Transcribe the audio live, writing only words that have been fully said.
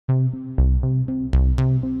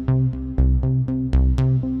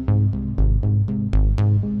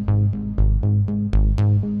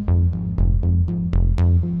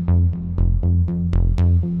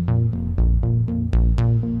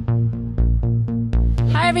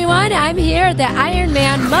everyone. I'm here at the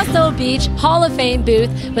Ironman Muscle Beach Hall of Fame booth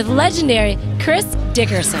with legendary Chris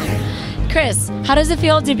Dickerson. Chris, how does it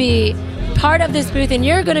feel to be part of this booth, and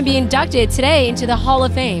you're going to be inducted today into the Hall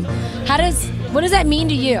of Fame? What does that mean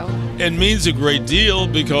to you? It means a great deal,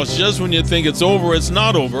 because just when you think it's over, it's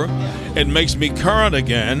not over. It makes me current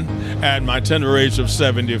again at my tender age of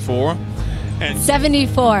 74. And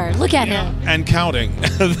 74. Look at him. And counting.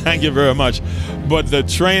 Thank you very much. But the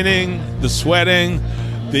training, the sweating,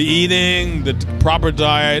 the eating, the proper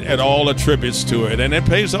diet, it all attributes to it. And it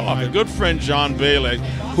pays off. A good friend, John Bailey,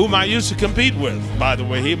 whom I used to compete with, by the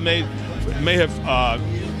way, he may have,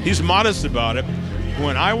 he's modest about it.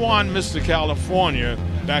 When I won Mr. California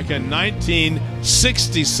back in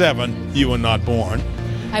 1967, you were not born.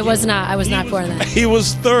 I was not born then. He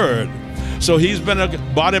was third. So he's been a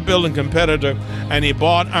bodybuilding competitor, and he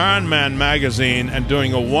bought Ironman magazine and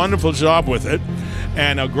doing a wonderful job with it,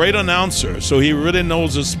 and a great announcer. So he really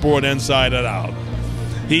knows the sport inside and out.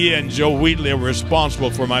 He and Joe Wheatley are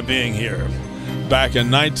responsible for my being here. Back in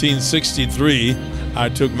 1963, I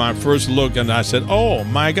took my first look and I said, oh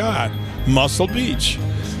my God, Muscle Beach.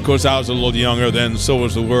 Of course, I was a little younger then, so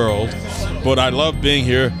was the world. But I love being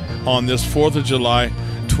here on this 4th of July,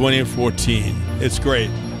 2014. It's great.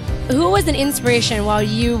 Who was an inspiration while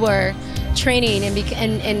you were training and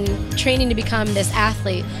training to become this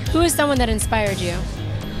athlete? Who is someone that inspired you?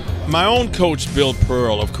 My own coach, Bill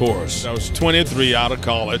Pearl, of course. I was 23 out of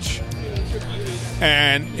college,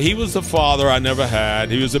 and he was the father I never had.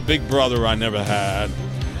 He was a big brother I never had.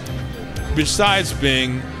 Besides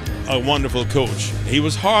being a wonderful coach, he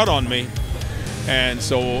was hard on me, and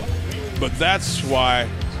so, but that's why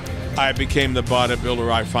I became the bodybuilder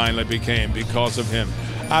I finally became, because of him.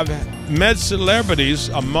 I've met celebrities.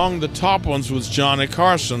 Among the top ones was Johnny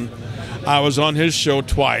Carson. I was on his show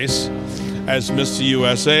twice as Mr.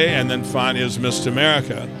 USA, and then finally as Mr.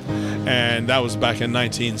 America. And that was back in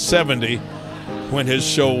 1970 when his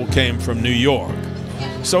show came from New York.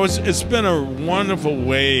 So it's been a wonderful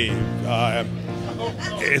wave.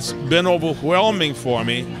 It's been overwhelming for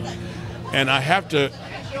me, and I have to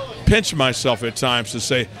pinch myself at times to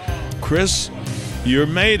say, Chris, you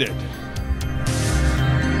made it.